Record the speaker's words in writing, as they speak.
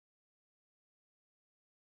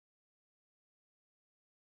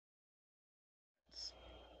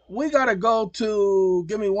we got to go to,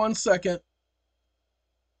 give me 1 second.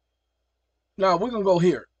 Now we're going to go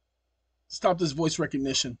here. Stop this voice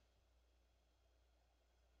recognition.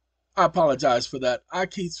 I apologize for that. I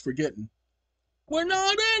keep forgetting. We're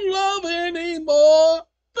not in love anymore,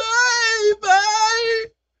 baby.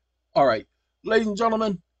 All right, ladies and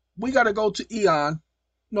gentlemen, we got to go to Eon.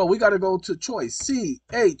 No, we got to go to CHOYC.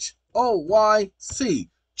 CHOYC.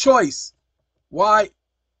 Choice.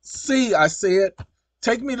 Y-C, I said.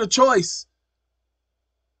 Take me to choice.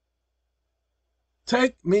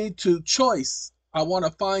 Take me to choice. I want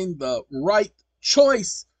to find the right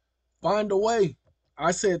choice. Find a way.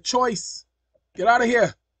 I said choice. Get out of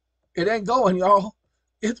here. It ain't going, y'all.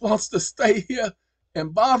 It wants to stay here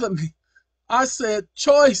and bother me. I said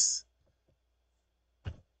choice.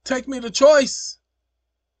 Take me to choice.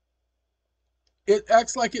 It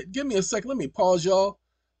acts like it. Give me a second. Let me pause, y'all.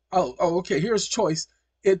 Oh, okay. Here's choice.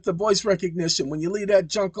 It's the voice recognition. When you leave that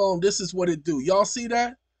junk on, this is what it do. Y'all see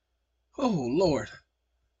that? Oh, Lord.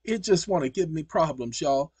 It just want to give me problems,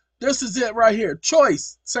 y'all. This is it right here.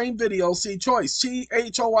 Choice. Same video. See, choice.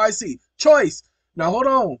 CHOYC. Choice. Now, hold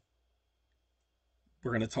on.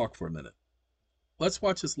 We're going to talk for a minute. Let's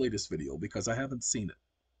watch this latest video because I haven't seen it.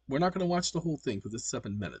 We're not going to watch the whole thing because it's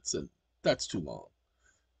 7 minutes, and that's too long.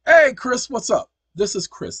 Hey, Chris, what's up? This is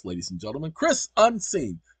Chris, ladies and gentlemen. Chris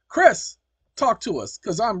Unseen. Chris, talk to us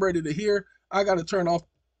because I'm ready to hear. I got to turn off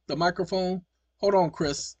the microphone. Hold on,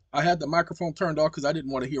 Chris. I had the microphone turned off because I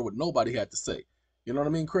didn't want to hear what nobody had to say. You know what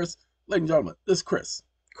I mean, Chris? Ladies and gentlemen, this is Chris.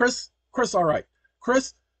 Chris, all right.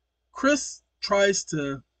 Chris tries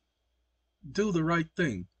to do the right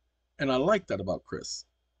thing. And I like that about Chris.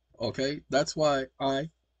 Okay? That's why I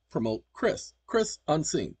promote Chris. Chris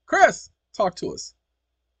Unseen. Chris, talk to us.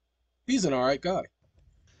 He's an all right guy.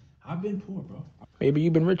 I've been poor, bro. Maybe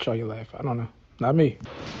you've been rich all your life. I don't know. Not me.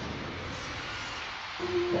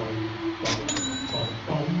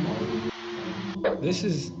 This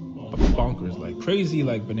is bonkers, like crazy,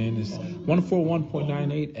 like bananas.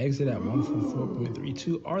 141.98, exit at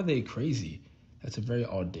 144.32. Are they crazy? That's a very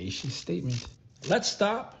audacious statement. Let's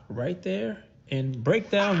stop right there and break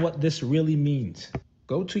down what this really means.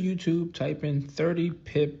 Go to YouTube, type in 30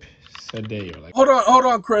 pips a day. Or like, hold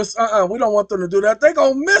on, Chris. We don't want them to do that. They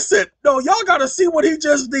gonna miss it. No, y'all gotta see what he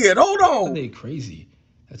just did. Hold on. Are they crazy?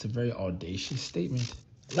 That's a very audacious statement.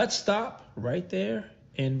 Let's stop right there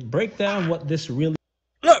and break down what this really.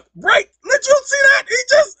 Look, right? Did you see that? He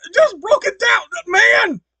just broke it down,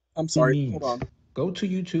 man. I'm sorry. Means. Hold on. Go to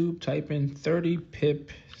YouTube, type in 30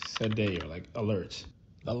 pips a day, or like alerts.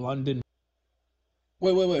 The London.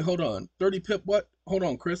 Wait. Hold on. 30 pip what? Hold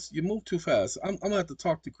on, Chris. You moved too fast. I'm gonna have to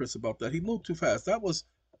talk to Chris about that. He moved too fast. That was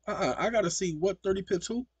I gotta see what 30 pips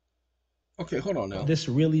who? Okay, hold on now. What this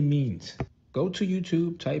really means. Go to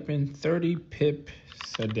YouTube, type in 30 pips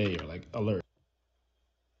a day, or like alert.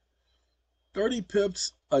 30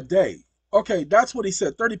 pips a day. Okay, that's what he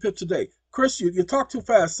said. 30 pips a day. Chris, you talk too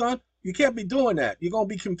fast, son. You can't be doing that. You're gonna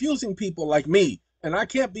be confusing people like me. And I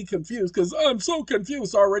can't be confused because I'm so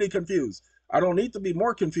confused, already confused. I don't need to be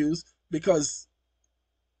more confused because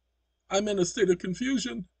I'm in a state of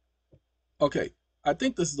confusion. Okay, I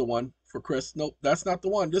think this is the one for Chris. Nope, that's not the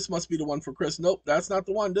one. This must be the one for Chris. Nope, that's not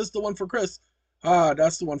the one. This is the one for Chris. Ah,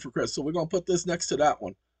 that's the one for Chris. So we're going to put this next to that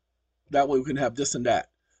one. That way we can have this and that.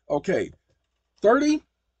 Okay,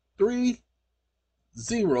 33,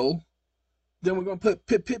 0. Then we're going to put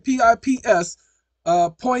PIPS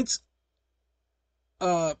points.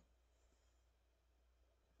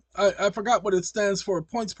 I forgot what it stands for.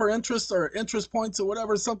 Points per interest or interest points or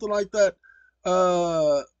whatever, something like that.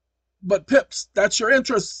 But pips, that's your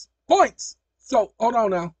interest points. So hold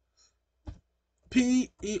on now.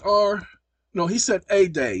 P-E-R. No, he said a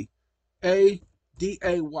day.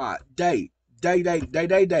 A-D-A-Y. Day.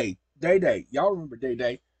 Day. Y'all remember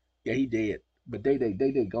Day. Yeah, he did. But Day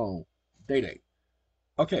gone. Day.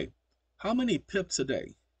 Okay. How many pips a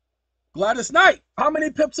day? Gladys Knight. How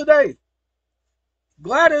many pips a day?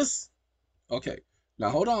 Gladys. Okay. Now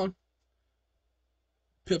hold on.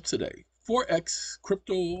 Pips a day. Forex,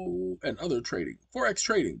 crypto, and other trading. Forex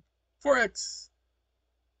trading. Forex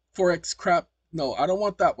crap. No, I don't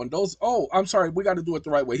want that one. Those. Oh, I'm sorry. We got to do it the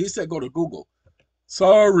right way. He said go to Google.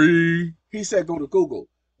 Sorry. He said go to Google.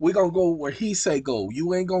 We're going to go where he say go.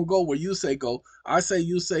 You ain't going to go where you say go. I say,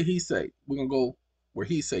 you say, he say. We're going to go where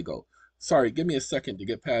he say go. Sorry, give me a second to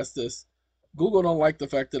get past this. Google don't like the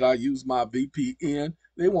fact that I use my VPN.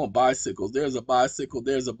 They want bicycles. There's a bicycle.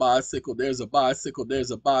 There's a bicycle. There's a bicycle. There's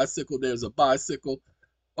a bicycle. There's a bicycle.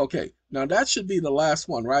 Okay, now that should be the last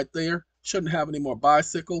one right there. Shouldn't have any more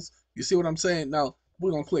bicycles. You see what I'm saying? Now,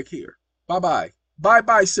 we're going to click here. Bye-bye. Bye,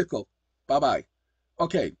 bicycle. Bye-bye.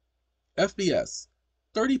 Okay, FBS,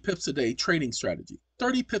 30 pips a day trading strategy.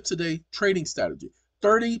 30 pips a day trading strategy.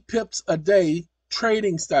 30 pips a day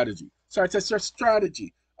trading strategy. Sorry, that's your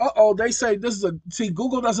strategy. Uh-oh, they say this is see,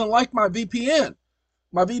 Google doesn't like my VPN.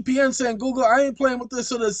 My VPN saying, Google, I ain't playing with this.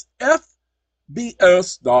 So this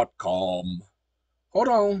FBS.com. Hold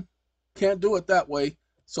on. Can't do it that way.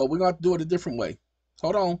 So we're going to do it a different way.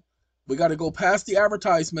 Hold on. We got to go past the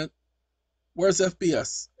advertisement. Where's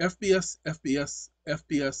FBS? FBS, FBS,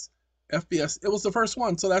 FBS, FBS. It was the first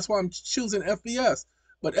one, so that's why I'm choosing FBS.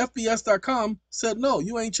 But FBS.com said, no,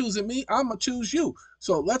 you ain't choosing me. I'm going to choose you.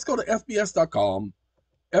 So let's go to FBS.com.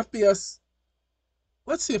 FBS.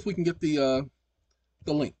 Let's see if we can get the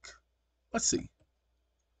link. Let's see.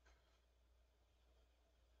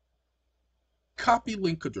 Copy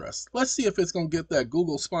link address. Let's see if it's going to get that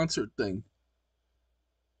Google sponsored thing.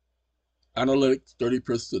 Analytics, 30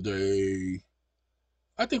 pips a day.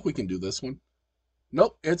 I think we can do this one.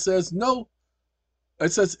 Nope, it says no.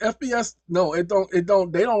 It says FBS. No, it don't. They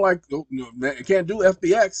don't like. It can't do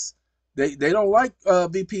FBX. They don't like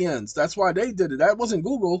VPNs. That's why they did it. That wasn't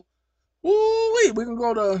Google. Ooh, wait. We can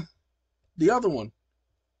go to the other one.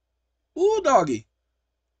 Ooh, doggy.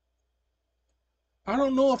 I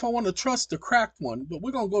don't know if I want to trust the cracked one, but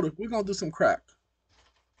we're gonna do some crack.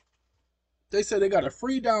 They said they got a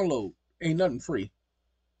free download. Ain't nothing free.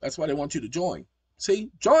 That's why they want you to join.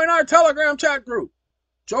 See? Join our Telegram chat group.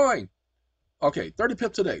 Join. Okay, 30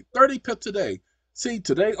 pips a day. 30 pips a day. See,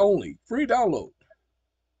 today only. Free download.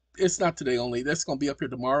 It's not today only. That's going to be up here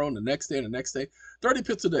tomorrow and the next day and the next day. 30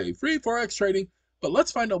 pips a day. Free Forex trading. But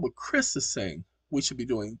let's find out what Chris is saying we should be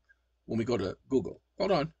doing when we go to Google.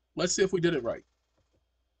 Hold on. Let's see if we did it right.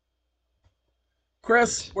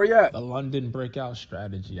 Chris, where you at? The London breakout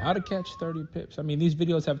strategy. How to catch 30 pips. I mean, these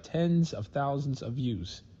videos have tens of thousands of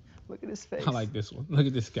views. Look at his face. I like this one. Look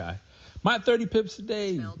at this guy. My 30 pips a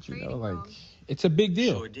day. You know, like, it's a big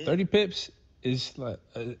deal. Sure 30 pips is like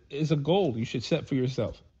is a goal you should set for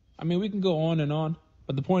yourself. I mean, we can go on and on,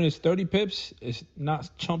 but the point is 30 pips is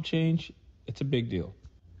not chump change. It's a big deal.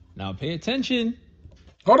 Now pay attention.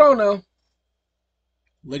 Hold on now.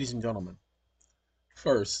 Ladies and gentlemen,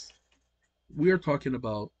 first, we are talking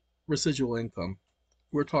about residual income.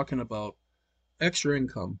 We're talking about extra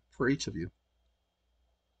income for each of you.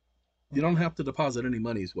 You don't have to deposit any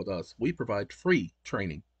monies with us. We provide free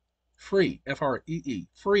training. Free, F-R-E-E,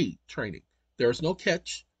 free training. There is no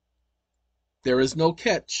catch. There is no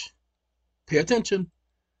catch. Pay attention.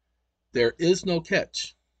 There is no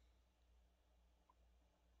catch.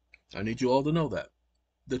 I need you all to know that.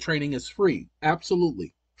 The training is free.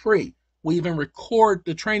 Absolutely free. We even record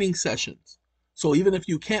the training sessions. So even if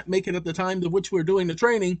you can't make it at the time of which we're doing the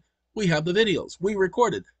training, we have the videos. We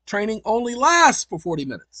recorded. Training only lasts for 40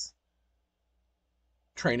 minutes.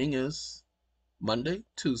 Training is Monday,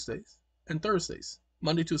 Tuesdays, and Thursdays.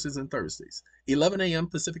 Monday, Tuesdays, and Thursdays. 11 a.m.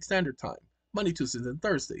 Pacific Standard Time. Monday, Tuesdays, and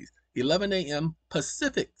Thursdays. 11 a.m.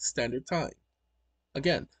 Pacific Standard Time.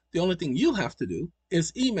 Again, the only thing you have to do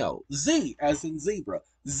is email Z as in zebra,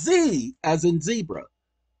 Z as in zebra,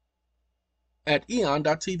 at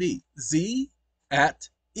eon.tv. Z at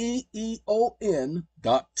EEON.tv.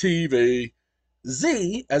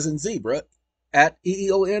 Z as in zebra at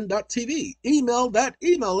EEON.tv. Email that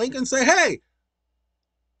email link and say, hey,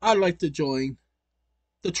 I'd like to join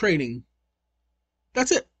the training.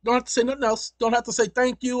 That's it. Don't have to say nothing else. Don't have to say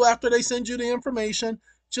thank you after they send you the information.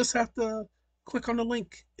 Just have to click on the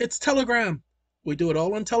link. It's Telegram. We do it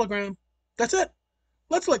all on Telegram. That's it.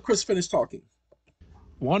 Let's let Chris finish talking.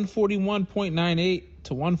 141.98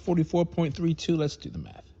 to 144.32. Let's do the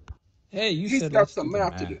math. Hey, you said let's do the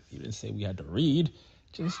math. You didn't say we had to read.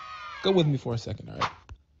 Just go with me for a second, all right?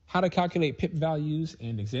 How to calculate pip values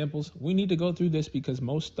and examples. We need to go through this because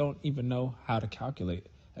most don't even know how to calculate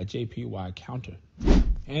a JPY counter.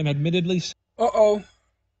 And admittedly... Uh-oh.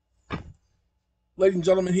 Ladies and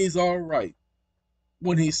gentlemen, he's all right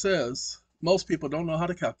when he says most people don't know how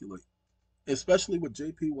to calculate, especially with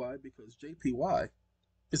JPY, because JPY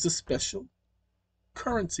is a special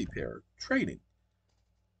currency pair trading.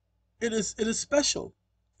 It is special.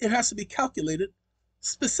 It has to be calculated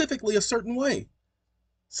specifically a certain way.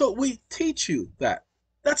 So we teach you that.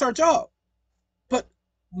 That's our job. But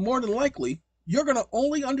more than likely, you're going to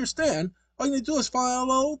only understand, all you need to do is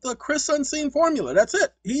follow the Chris Unseen formula. That's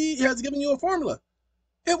it. He has given you a formula.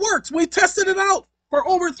 It works. We tested it out for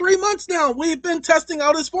over 3 months now. We've been testing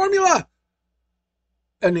out his formula.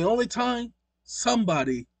 And the only time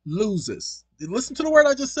somebody loses, listen to the word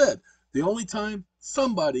I just said, the only time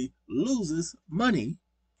somebody loses money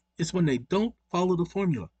is when they don't follow the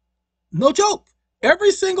formula. No joke.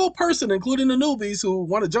 Every single person, including the newbies who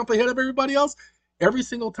want to jump ahead of everybody else, Every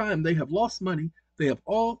single time they have lost money, they have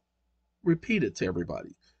all repeated to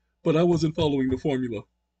everybody. But I wasn't following the formula.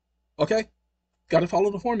 Okay? Got to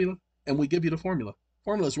follow the formula, and we give you the formula.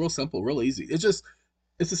 Formula is real simple, real easy. It's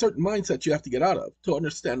a certain mindset you have to get out of to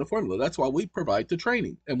understand the formula. That's why we provide the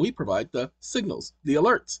training, and we provide the signals, the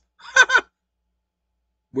alerts.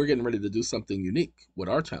 We're getting ready to do something unique with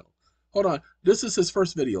our channel. Hold on. This is his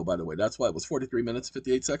first video, by the way. That's why it was 43 minutes,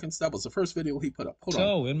 58 seconds. That was the first video he put up. Hold on.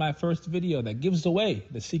 So, in my first video that gives away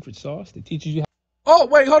the secret sauce that teaches you how... Oh,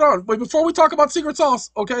 wait, hold on. Wait, before we talk about secret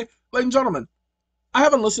sauce, okay, ladies and gentlemen, I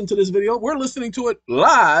haven't listened to this video. We're listening to it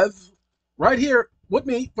live right here with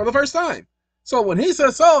me for the first time. So when he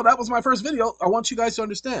says, oh, that was my first video, I want you guys to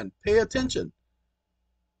understand. Pay attention.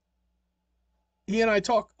 He and I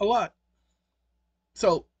talk a lot.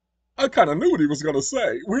 So I kind of knew what he was going to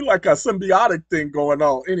say. We're like a symbiotic thing going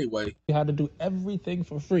on anyway. How to do everything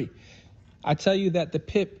for free. I tell you that the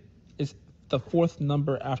pip is the fourth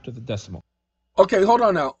number after the decimal. Okay, hold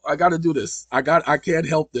on now. I got to do this. I can't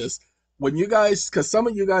help this. When you guys, because some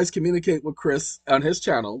of you guys communicate with Chris on his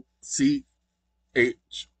channel, CHOYC,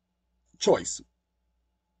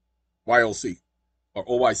 YOC, or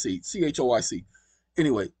OYC, CHOYC.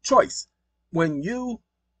 Anyway, choice. When you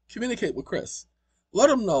communicate with Chris, let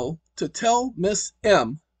him know to tell Miss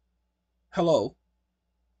M hello,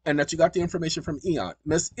 and that you got the information from Eon.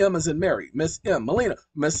 Miss M is in Mary. Miss M, Melina,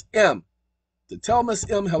 Miss M. To tell Miss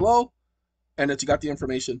M hello, and that you got the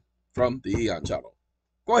information from the Eon channel.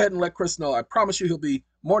 Go ahead and let Chris know. I promise you he'll be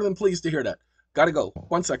more than pleased to hear that. Gotta go.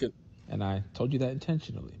 1 second. And I told you that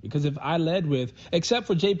intentionally. Because if I led with, except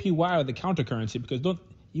for JPY or the counter currency, because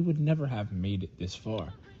you would never have made it this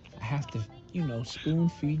far. I have to, spoon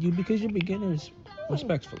feed you because you're beginners,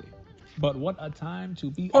 respectfully. But what a time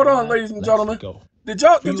to be Hold alive. on, ladies and Let's gentlemen. Go. Did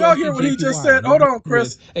y'all hear what he just said? Hold on,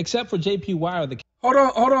 Chris. Except for JPY or the...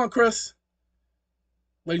 Hold on, Chris.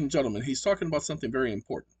 Ladies and gentlemen, he's talking about something very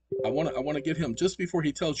important. I want to get him just before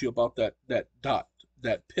he tells you about that dot,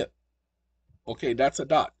 that pip. Okay, that's a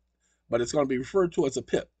dot, but it's going to be referred to as a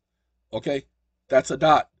pip. Okay, that's a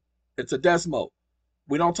dot. It's a desmo.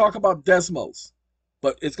 We don't talk about desmos,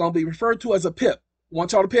 but it's going to be referred to as a pip. I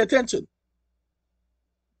want y'all to pay attention.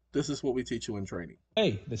 This is what we teach you in training.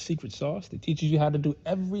 Hey, the secret sauce that teaches you how to do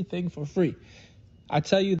everything for free. I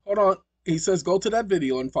tell you... Hold on. He says go to that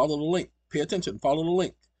video and follow the link. Pay attention. Follow the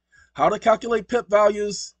link. How to calculate pip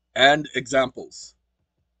values and examples.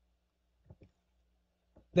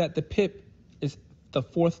 That the pip is the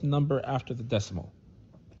fourth number after the decimal.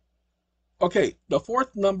 Okay, the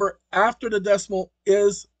fourth number after the decimal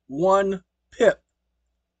is 1 pip.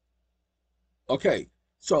 Okay,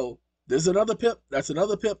 so there's another pip, that's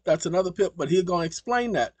another pip, that's another pip, but he's going to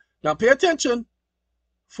explain that. Now pay attention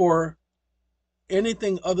for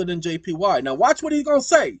anything other than JPY. Now watch what he's going to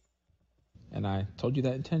say. And I told you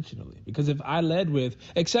that intentionally. Because if I led with,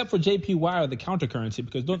 except for JPY or the counter currency,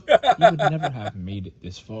 because you would never have made it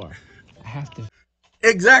this far. I have to...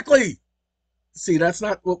 Exactly. See, that's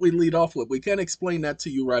not what we lead off with. We can't explain that to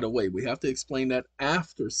you right away. We have to explain that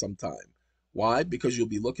after some time. Why? Because you'll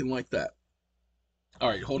be looking like that. All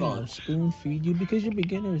right, hold on. Spoon feed you because you're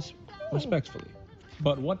beginners, respectfully.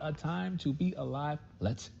 But what a time to be alive.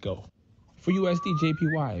 Let's go. For USD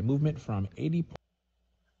JPY, movement from 80...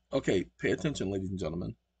 Okay, pay attention, ladies and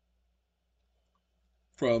gentlemen.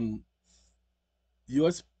 From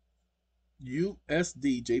USD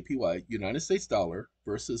JPY, United States dollar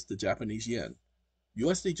versus the Japanese yen,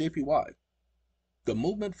 USD JPY, the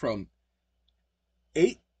movement from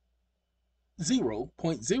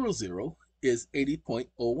 80.00 is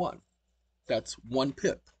 80.01. That's 1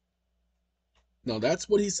 pip. Now that's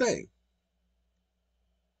what he's saying.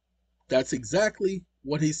 That's exactly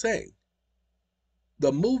what he's saying.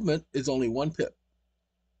 The movement is only 1 pip.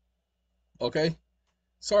 Okay?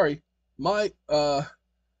 Sorry. I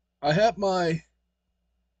have my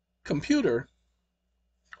computer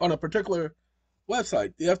on a particular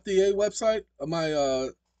website, the FDA website, on my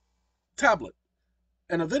tablet.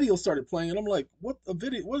 And a video started playing, and I'm like, what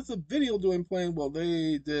is the video doing playing? Well,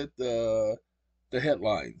 they did the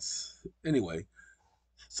headlines. Anyway,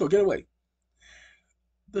 so get away.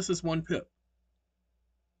 This is 1 pip.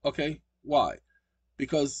 Okay? Why?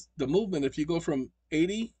 Because the movement, if you go from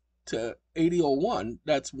 80 to 80.01,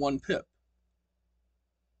 that's 1 pip.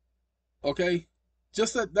 Okay?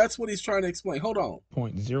 Just that's what he's trying to explain. Hold on.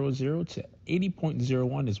 0.00 to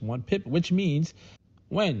 80.01 is 1 pip, which means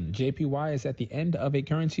when JPY is at the end of a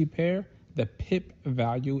currency pair, the pip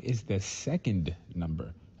value is the second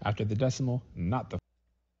number after the decimal, not the...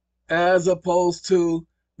 As opposed to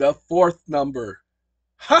the 4th number.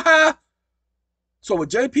 Ha ha! So with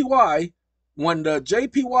JPY, When the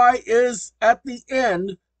JPY is at the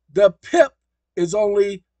end, the pip is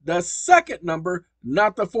only the second number,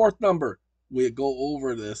 not the fourth number. We'll go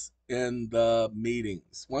over this in the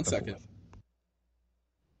meetings. 1 second.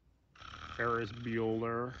 Ferris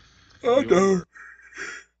Bueller. Oh, no.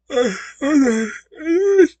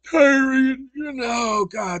 It's tiring. Oh,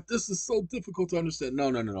 God, this is so difficult to understand.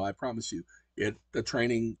 No. I promise you, the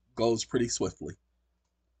training goes pretty swiftly.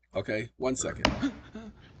 Okay, 1 second.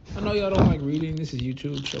 I know y'all don't like reading. This is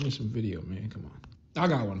YouTube. Show me some video, man. Come on. I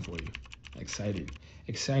got one for you.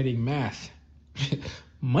 Exciting math.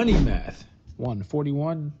 Money math.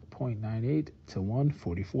 141.98 to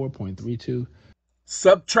 144.32.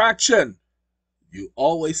 Subtraction. You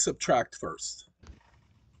always subtract first.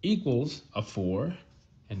 Equals a 4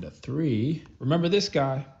 and a 3. Remember this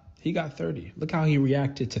guy? He got 30. Look how he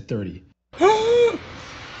reacted to 30.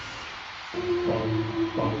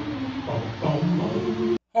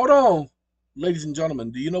 Hold on. Ladies and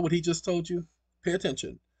gentlemen, do you know what he just told you? Pay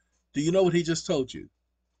attention. Do you know what he just told you?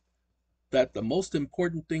 That the most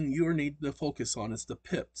important thing you need to focus on is the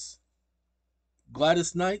pips.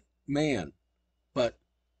 Gladys Knight, man. But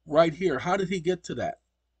right here, how did he get to that?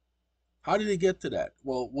 How did he get to that?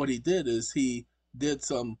 Well, what he did is he did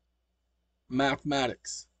some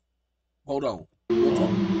mathematics. Hold on. We'll talk.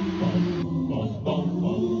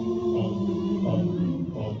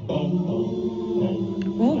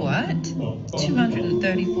 Oh, what?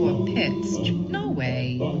 234 pips? No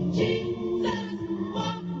way.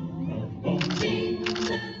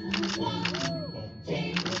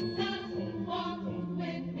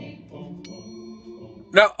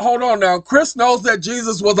 Now, hold on now. Chris knows that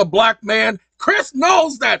Jesus was a black man. Chris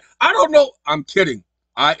knows that. I don't know. I'm kidding.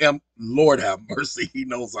 I am, Lord have mercy. He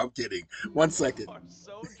knows I'm kidding. 1 second.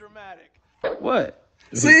 So dramatic. What?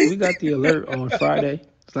 See? We got the alert on Friday.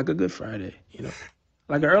 It's like a good Friday, you know,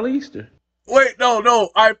 like an early Easter. Wait, no.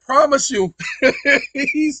 I promise you.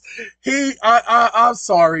 I'm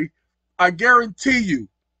sorry. I guarantee you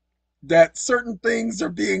that certain things are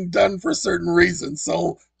being done for certain reasons.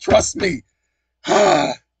 So trust me.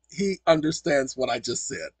 He understands what I just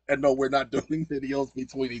said. And no, we're not doing videos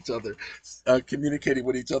between each other, communicating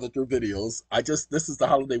with each other through videos. This is the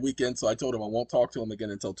holiday weekend, so I told him I won't talk to him again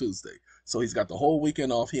until Tuesday. So he's got the whole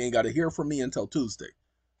weekend off. He ain't got to hear from me until Tuesday.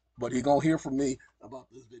 But he gonna hear from me about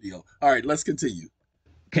this video. All right, let's continue.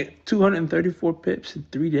 234 pips in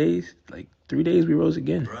 3 days. Like 3 days we rose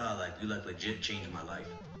again. Bruh, like you like legit changed my life.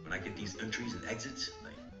 When I get these entries and exits,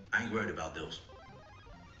 like I ain't worried about those.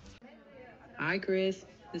 Hi, Chris.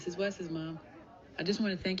 This is Wes's mom. I just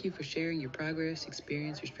want to thank you for sharing your progress,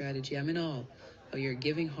 experience, your strategy. I'm in awe of your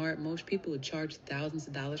giving heart. Most people would charge thousands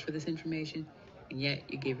of dollars for this information, and yet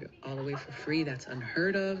you gave it all away for free. That's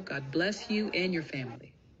unheard of. God bless you and your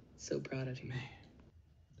family. So proud of you.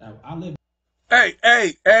 I live. Hey,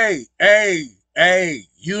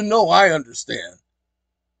 you know I understand.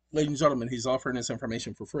 Ladies and gentlemen, he's offering this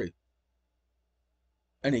information for free.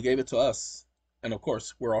 And he gave it to us. And of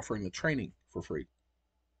course, we're offering the training for free.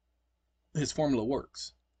 His formula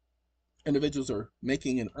works. Individuals are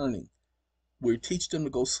making and earning. We teach them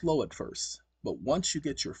to go slow at first. But once you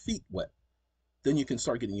get your feet wet, then you can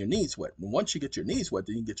start getting your knees wet. And once you get your knees wet,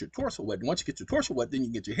 then you can get your torso wet. And once you get your torso wet, then you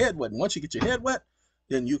can get your head wet. And once you get your head wet,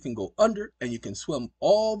 then you can go under and you can swim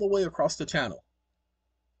all the way across the channel.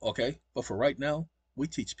 Okay? But for right now, we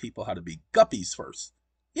teach people how to be guppies first.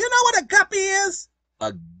 You know what a guppy is?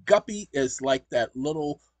 A guppy is like that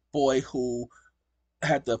little boy who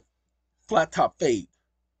had the flat top fade.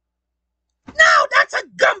 No, that's a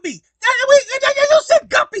Gumby. You said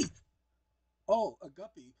guppy. Oh, a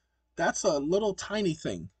guppy. That's a little tiny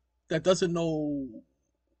thing that doesn't know.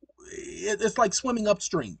 It's like swimming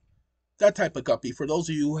upstream. That type of guppy, for those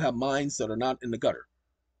of you who have minds that are not in the gutter.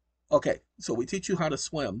 Okay, so we teach you how to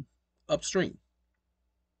swim upstream.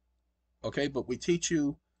 Okay, but we teach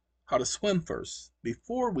you how to swim first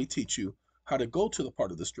before we teach you how to go to the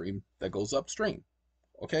part of the stream that goes upstream.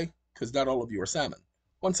 Okay, because not all of you are salmon.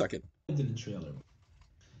 1 second. In the trailer.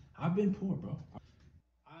 I've been poor, bro.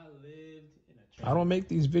 I lived in a trailer. I don't make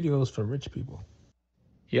these videos for rich people.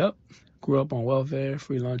 Yep. Grew up on welfare,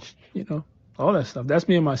 free lunch, you know, all that stuff. That's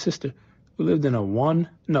me and my sister. We lived in a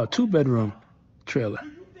 2-bedroom trailer.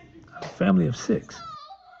 A family of 6.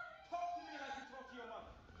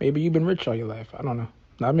 Maybe you've been rich all your life. I don't know.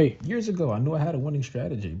 Not me. Years ago, I knew I had a winning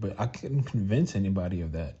strategy, but I couldn't convince anybody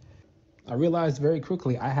of that. I realized very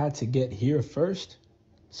quickly I had to get here first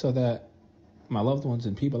so that my loved ones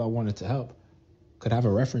and people I wanted to help could have a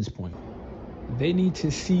reference point. They need to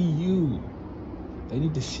see you. They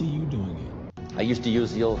need to see you doing it. I used to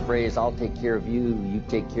use the old phrase, I'll take care of you, you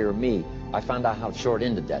take care of me. I found out how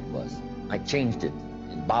short-ended that was. I changed it.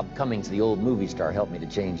 And Bob Cummings, the old movie star, helped me to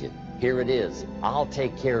change it. Here it is. I'll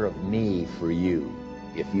take care of me for you,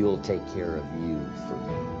 if you'll take care of you for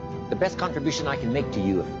me. The best contribution I can make to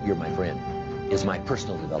you, if you're my friend, is my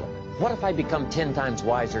personal development. What if I become 10 times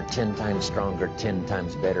wiser, 10 times stronger, 10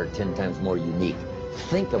 times better, 10 times more unique?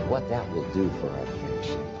 Think of what that will do for our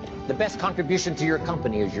friendship. The best contribution to your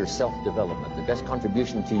company is your self-development. The best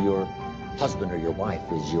contribution to your husband or your wife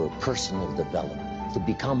is your personal development. To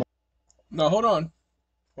become... Now, hold on.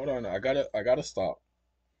 Hold on. I gotta stop.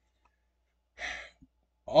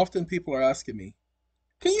 Often people are asking me,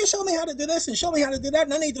 can you show me how to do this and show me how to do that?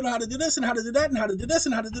 And I need to know how to do this and how to do that and how to do this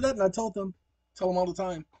and how to do that. And I tell them all the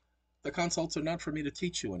time, the consults are not for me to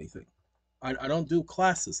teach you anything. I don't do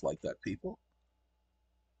classes like that, people.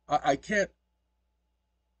 I can't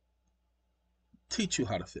teach you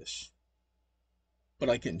how to fish, but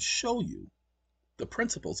I can show you the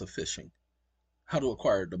principles of fishing, how to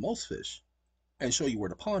acquire the most fish, and show you where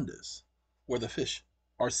the pond is, where the fish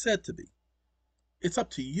are said to be. It's up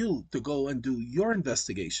to you to go and do your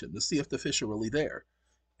investigation to see if the fish are really there,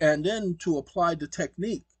 and then to apply the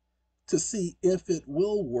technique to see if it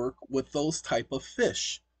will work with those type of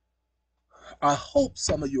fish. I hope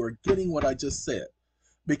some of you are getting what I just said,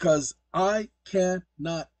 because I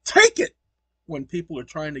cannot take it when people are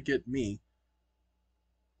trying to get me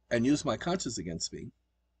and use my conscience against me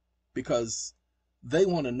because they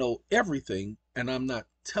want to know everything and I'm not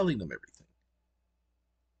telling them everything.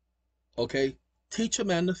 Okay? Teach a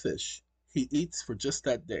man to fish. He eats for just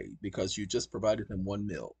that day because you just provided him one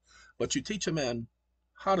meal. But you teach a man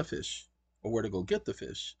how to fish or where to go get the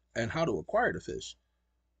fish and how to acquire the fish,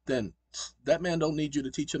 then that man don't need you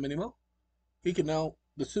to teach him anymore. He can now,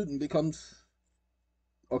 the student becomes,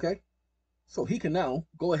 okay? So he can now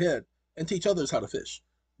go ahead and teach others how to fish.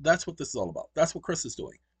 That's what this is all about. That's what Chris is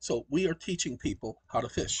doing. So we are teaching people how to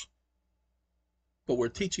fish, but we're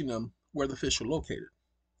teaching them where the fish are located.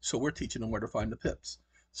 So we're teaching them where to find the pips.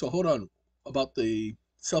 So hold on, about the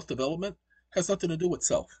self-development, has nothing to do with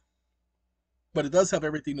self, but it does have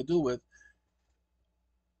everything to do with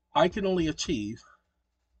I can only achieve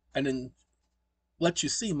and then let you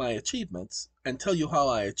see my achievements and tell you how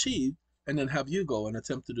I achieve and then have you go and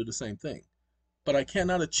attempt to do the same thing. But I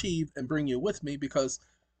cannot achieve and bring you with me because,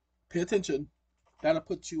 pay attention, that'll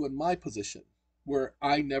put you in my position where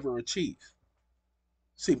I never achieve.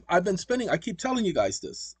 See, I keep telling you guys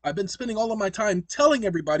this. I've been spending all of my time telling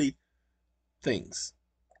everybody things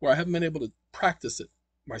where I haven't been able to practice it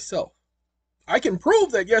myself. I can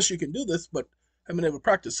prove that, yes, you can do this, but I haven't been able to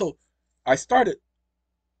practice. So I started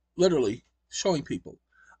literally showing people.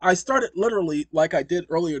 I started literally, like I did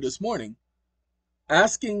earlier this morning,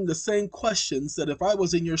 asking the same questions that if I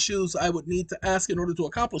was in your shoes, I would need to ask in order to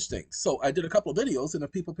accomplish things. So I did a couple of videos, and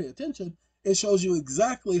if people pay attention, it shows you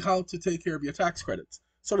exactly how to take care of your tax credits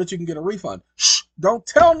so that you can get a refund. Shh, don't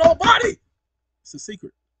tell nobody. It's a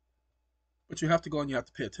secret. But you have to go and you have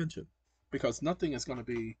to pay attention because nothing is going to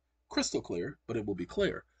be crystal clear, but it will be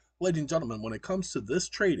clear. Ladies and gentlemen, when it comes to this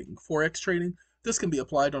trading, Forex trading, this can be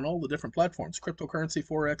applied on all the different platforms. Cryptocurrency,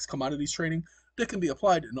 Forex, commodities trading, they can be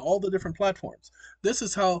applied in all the different platforms. This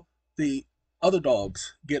is how the other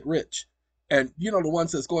dogs get rich. And you know, the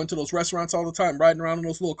ones that's going to those restaurants all the time, riding around in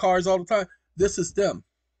those little cars all the time, this is them.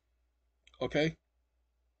 Okay?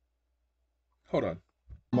 Hold on.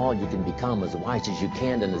 All you can become as wise as you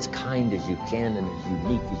can and as kind as you can and as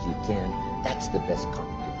unique as you can. That's the best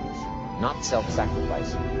contribution. Not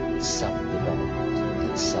self-sacrificing, self-development,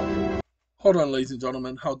 and self. Hold on, ladies and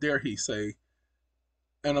gentlemen. How dare he say,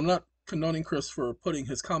 and I'm not condoning Chris for putting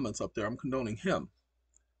his comments up there. I'm condoning him.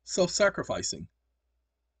 Self-sacrificing.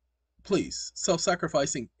 Please,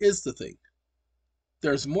 self-sacrificing is the thing.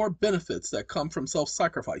 There's more benefits that come from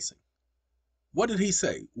self-sacrificing. What did he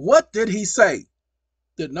say? What did he say?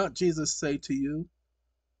 Did not Jesus say to you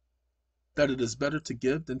that it is better to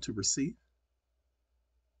give than to receive?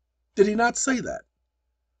 Did he not say that?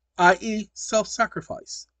 I.e.,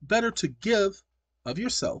 self-sacrifice. Better to give of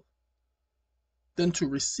yourself than to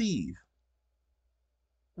receive.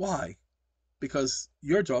 Why? Because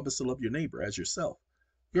your job is to love your neighbor as yourself.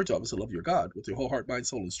 Your job is to love your God with your whole heart, mind,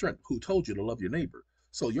 soul, and strength, who told you to love your neighbor.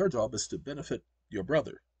 So your job is to benefit your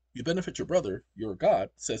brother. You benefit your brother, your God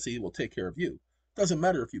says he will take care of you. Doesn't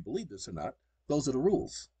matter if you believe this or not. Those are the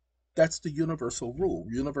rules. That's the universal rule,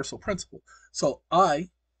 universal principle. So I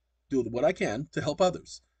do what I can to help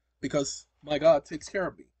others because my God takes care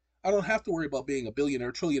of me. I don't have to worry about being a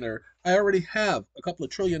billionaire, trillionaire. I already have a couple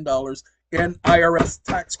of $1 trillion in IRS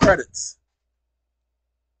tax credits.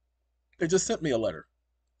 They just sent me a letter.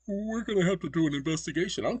 We're going to have to do an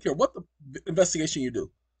investigation. I don't care what the investigation you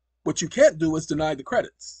do. What you can't do is deny the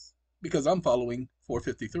credits. because I'm following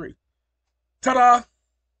 453. Ta-da!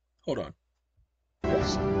 Hold on.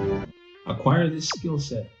 Acquire this skill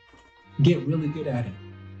set. Get really good at it.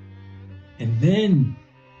 And then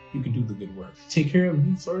you can do the good work. Take care of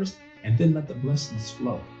you first, and then let the blessings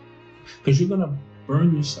flow. Because you're going to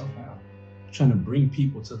burn yourself out trying to bring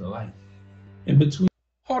people to the light. In between.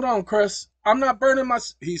 Hold on, Chris. I'm not burning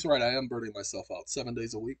He's right. I am burning myself out 7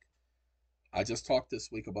 days a week. I just talked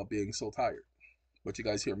this week about being so tired. But you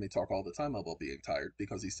guys hear me talk all the time about being tired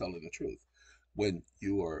because he's telling the truth. When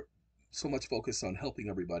you are so much focused on helping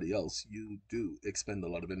everybody else, you do expend a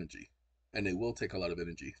lot of energy. And they will take a lot of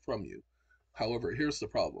energy from you. However, here's the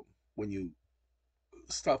problem. When you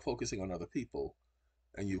stop focusing on other people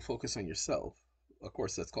and you focus on yourself, of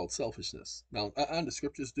course, that's called selfishness. Now, and the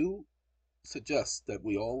scriptures do suggest that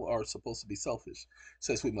we all are supposed to be selfish. It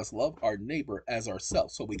says we must love our neighbor as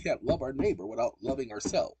ourselves. So we can't love our neighbor without loving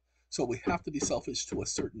ourselves. So we have to be selfish to a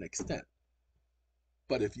certain extent.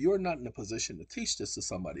 But if you're not in a position to teach this to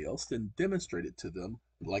somebody else, then demonstrate it to them,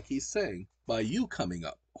 like he's saying, by you coming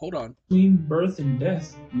up. Hold on. Between birth and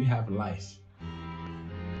death, we have life.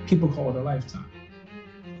 People call it a lifetime.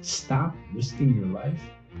 Stop risking your life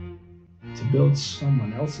to build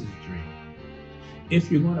someone else's dream.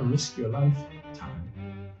 If you're going to risk your lifetime,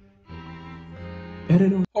 better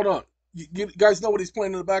don't. Hold on. You guys know what he's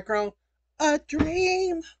playing in the background? A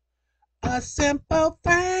dream, a simple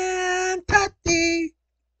fantasy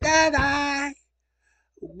that I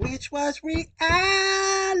wish was reality,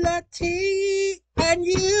 and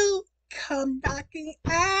you come knocking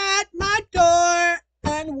at my door,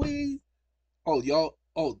 and we... Oh, y'all,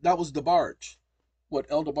 that was DeBarge. What,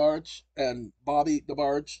 El DeBarge and Bobby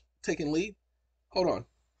DeBarge taking lead? Hold on.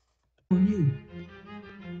 You.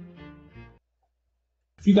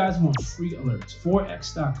 If you guys want free alerts,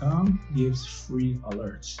 4x.com gives free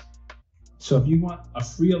alerts. So if you want a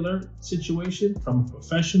free alert situation from a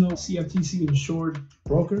professional CFTC insured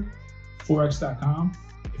broker, 4x.com.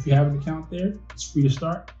 If you have an account there, it's free to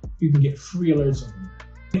start. You can get free alerts on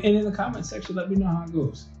there. And in the comment section, let me know how it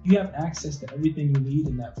goes. You have access to everything you need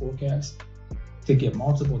in that forecast to get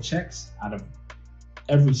multiple checks out of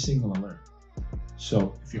every single alert.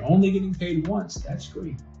 So if you're only getting paid once, that's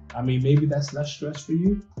great. I mean, maybe that's less stress for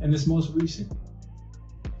you. And this most recent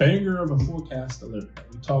banger of a forecast alert that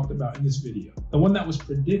we talked about in this video, the one that was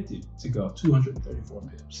predicted to go 234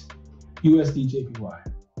 pips, USD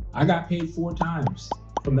JPY. I got paid 4 times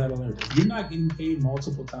from that alert. If you're not getting paid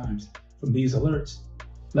multiple times from these alerts,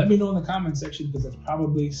 let me know in the comment section, because that's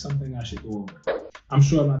probably something I should go over. I'm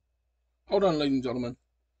sure I'm not. Hold on, ladies and gentlemen.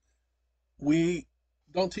 We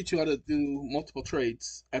don't teach you how to do multiple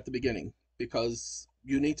trades at the beginning because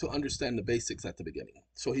you need to understand the basics at the beginning.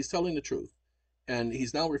 So he's telling the truth. And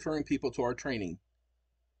he's now referring people to our training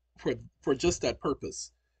for just that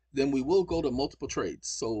purpose. Then we will go to multiple trades.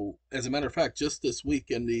 So as a matter of fact, just this week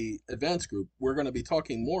in the advanced group, we're going to be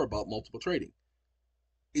talking more about multiple trading.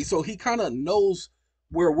 So he kind of knows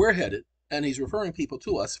where we're headed, and he's referring people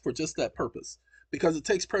to us for just that purpose, because it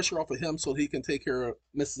takes pressure off of him so he can take care of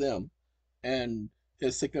Miss M and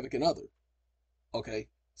his significant other. Okay,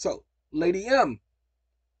 so Lady M,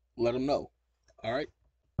 let him know. All right.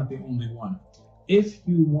 Not the only one. If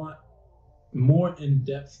you want more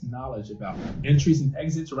in-depth knowledge about entries and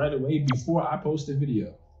exits right away before I post a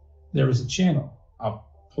video, there is a channel. I'll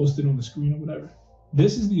post it on the screen or whatever.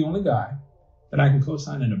 This is the only guy that I can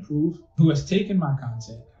co-sign and approve who has taken my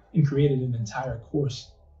content and created an entire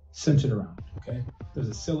course centered around it, okay? There's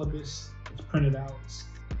a syllabus, it's printed out, it's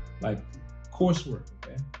like coursework,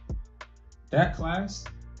 okay? That class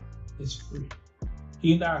is free.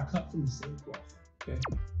 He and I are cut from the same cloth, okay?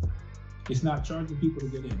 It's not charging people to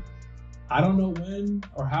get in. I don't know when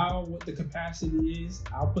or how, what the capacity is.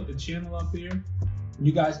 I'll put the channel up here, and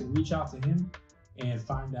you guys can reach out to him and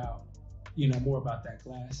find out, more about that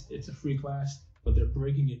class. It's a free class, but they're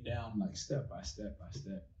breaking it down like step by step by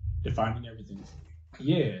step, defining everything for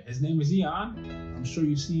you. Yeah, his name is Eon. I'm sure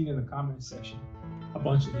you've seen in the comment section a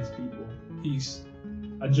bunch of his people. He's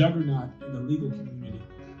a juggernaut in the legal community,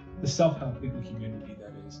 the self-help legal community,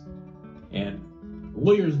 that is. And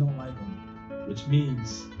lawyers don't like him, which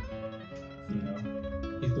means,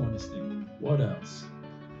 he's doing his thing. What else?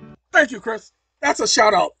 Thank you, Chris. That's a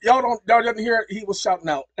shout out. Y'all didn't hear it. He was shouting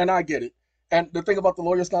out, and I get it. And the thing about the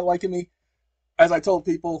lawyers not liking me, as I told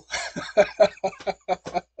people,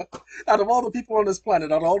 out of all the people on this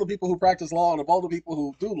planet, out of all the people who practice law, out of all the people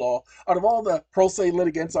who do law, out of all the pro se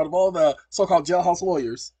litigants, out of all the so-called jailhouse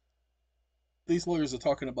lawyers, these lawyers are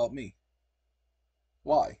talking about me.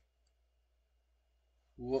 Why?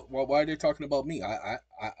 Why are they talking about me?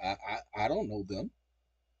 I don't know them.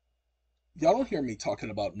 Y'all don't hear me talking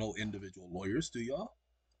about no individual lawyers, do y'all?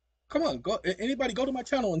 Come on, anybody go to my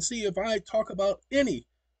channel and see if I talk about any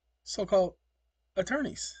so-called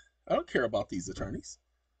attorneys. I don't care about these attorneys,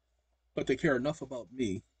 but they care enough about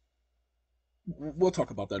me. We'll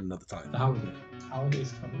talk about that another time. The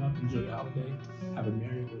holidays coming up. Enjoy your holiday. Have a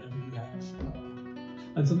merry whatever you have.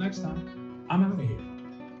 Until next time, I'm out of here.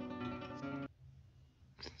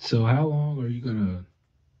 So how long are you gonna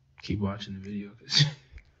keep watching the video?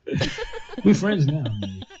 We're friends now.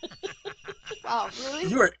 Wow, really?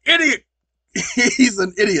 You're an idiot. He's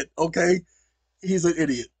an idiot, okay? He's an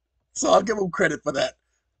idiot. So I'll give him credit for that.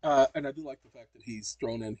 And I do like the fact that he's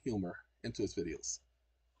thrown in humor into his videos.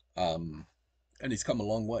 And he's come a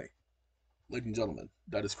long way. Ladies and gentlemen,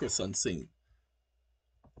 that is Chris Unseen.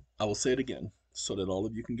 I will say it again so that all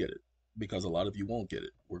of you can get it, because a lot of you won't get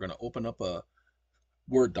it. We're going to open up a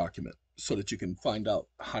Word document so that you can find out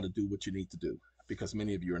how to do what you need to do, because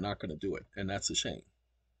many of you are not going to do it, and that's a shame.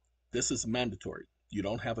 This is mandatory. You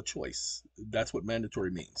don't have a choice. That's what mandatory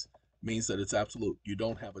means. It means that it's absolute. You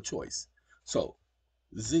don't have a choice. So,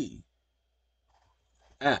 z@eeon.tv.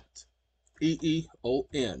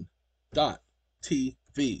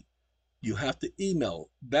 You have to email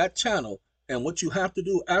that channel, and what you have to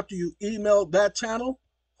do after you email that channel,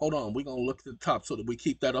 hold on, we're going to look at the top so that we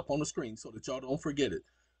keep that up on the screen so that y'all don't forget it.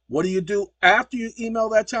 What do you do after you email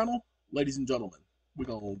that channel? Ladies and gentlemen, we're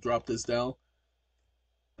going to drop this down.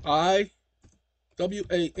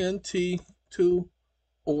 IWANT2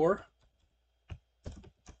 or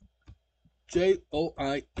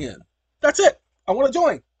JOIN. That's it. I want to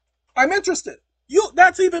join. I'm interested.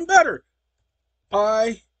 That's even better.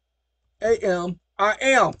 I am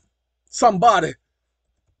somebody.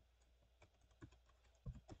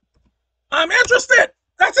 I'm interested.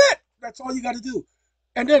 That's it. That's all you got to do.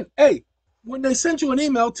 And then, hey, when they send you an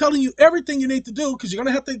email telling you everything you need to do, because you're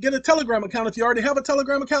going to have to get a Telegram account. If you already have a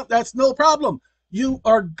Telegram account, that's no problem. You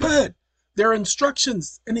are good. There are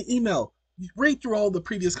instructions in the email. You read through all the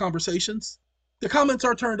previous conversations. The comments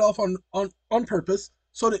are turned off on purpose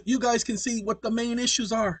so that you guys can see what the main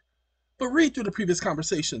issues are. But read through the previous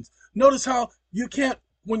conversations. Notice how you can't,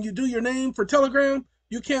 when you do your name for Telegram,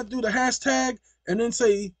 you can't do the hashtag and then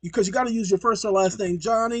say, because you got to use your first or last name,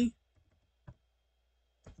 Johnny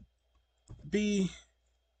B-A-G-O-D.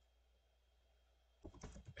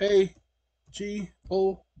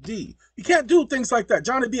 You can't do things like that.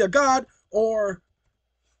 Johnny be a god, or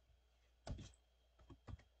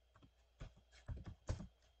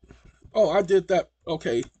oh, I did that.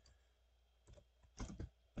 Okay.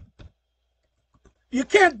 You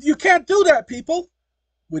can't do that, people.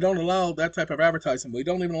 We don't allow that type of advertising. We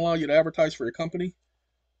don't even allow you to advertise for your company.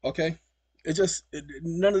 Okay?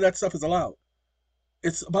 None of that stuff is allowed.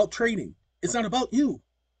 It's about trading. It's not about you.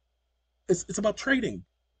 It's about trading.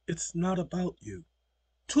 It's not about you.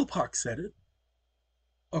 Tupac said it.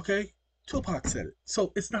 Okay? Tupac said it.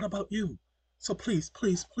 So it's not about you. So please,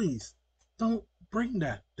 please, please, don't bring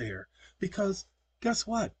that there. Because guess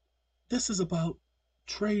what? This is about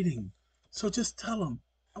trading. So just tell them,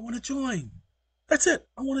 I want to join. That's it.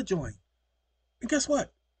 I want to join. And guess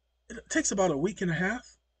what? It takes about a week and a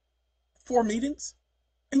half, 4 meetings,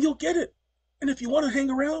 and you'll get it. And if you want to hang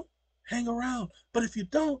around, hang around. But if you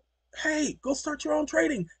don't, hey, go start your own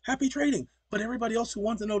trading. Happy trading. But everybody else who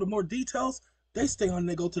wants to know the more details, they stay on and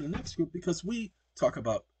they go to the next group, because we talk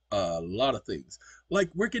about a lot of things. Like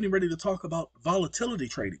we're getting ready to talk about volatility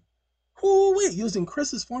trading. Whoo-wee, using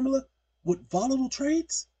Chris's formula with volatile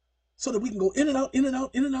trades so that we can go in and out, in and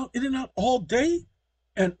out, in and out, in and out all day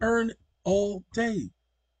and earn all day.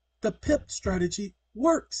 The PIP strategy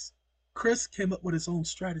works. Chris came up with his own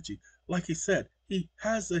strategy. Like he said, he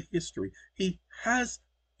has a history. He has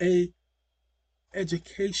a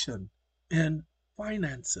education in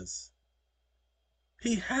finances.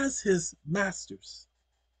 He has his master's.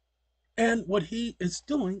 And what he is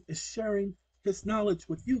doing is sharing his knowledge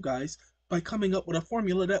with you guys by coming up with a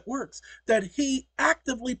formula that works, that he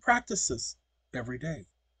actively practices every day.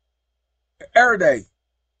 Every day,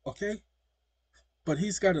 okay? But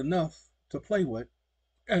he's got enough to play with.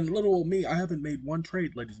 And little old me, I haven't made one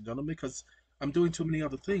trade, ladies and gentlemen, because I'm doing too many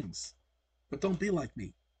other things. But don't be like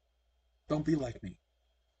me. Don't be like me.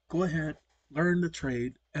 Go ahead, learn the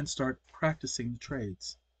trade, and start practicing the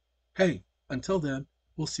trades. Hey, until then,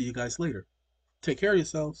 we'll see you guys later. Take care of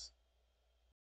yourselves.